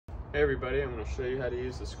Hey everybody, I'm going to show you how to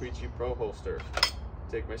use the SqeeG-Pro holster.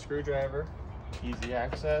 Take my screwdriver, easy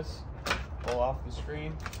access, pull off the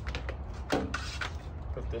screen,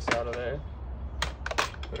 put this out of there,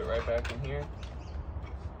 put it right back in here,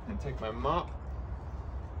 and take my mop,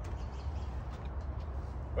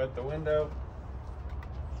 wet the window,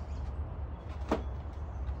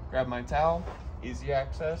 grab my towel, easy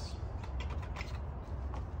access,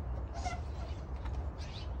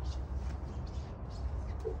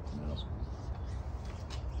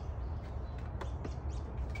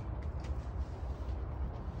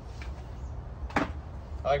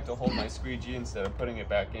 I like to hold my squeegee instead of putting it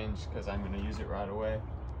back in just because I'm going to use it right away.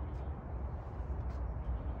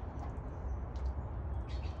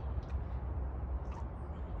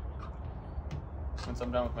 Once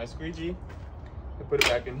I'm done with my squeegee, I put it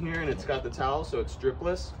back in here, and it's got the towel, so it's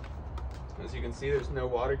dripless. As you can see, there's no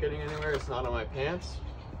water getting anywhere. It's not on my pants.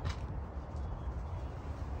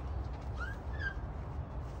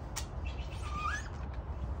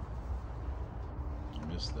 I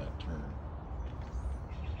missed that turn.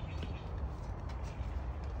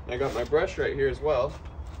 I got my brush right here as well,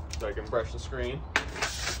 so I can brush the screen.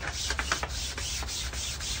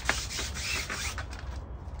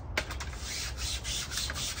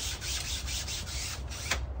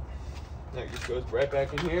 That just goes right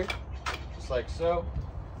back in here, just like so.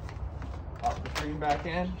 Pop the screen back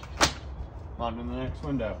in, on to the next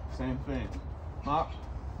window, same thing. Mop.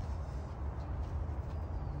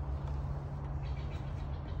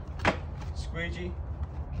 Squeegee.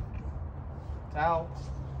 Towel.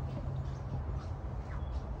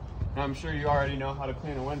 Now, I'm sure you already know how to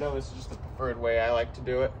clean a window. This is just the preferred way I like to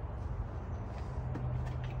do it.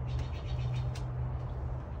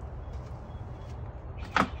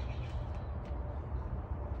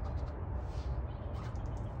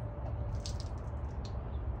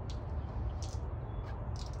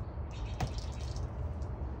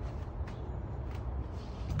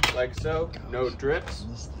 Like so, no drips.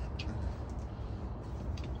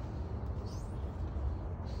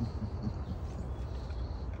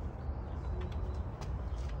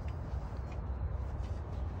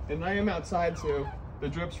 And I am outside, so the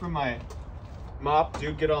drips from my mop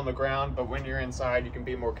do get on the ground, but when you're inside, you can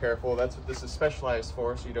be more careful. That's what this is specialized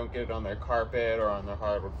for, so you don't get it on their carpet or on their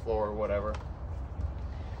hardwood floor or whatever.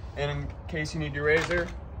 And in case you need your razor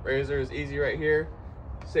is easy right here.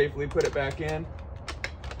 Safely put it back in.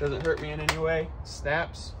 Doesn't hurt me in any way.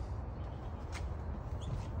 Snaps.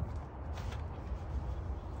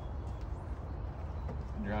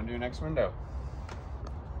 And you're on to your next window.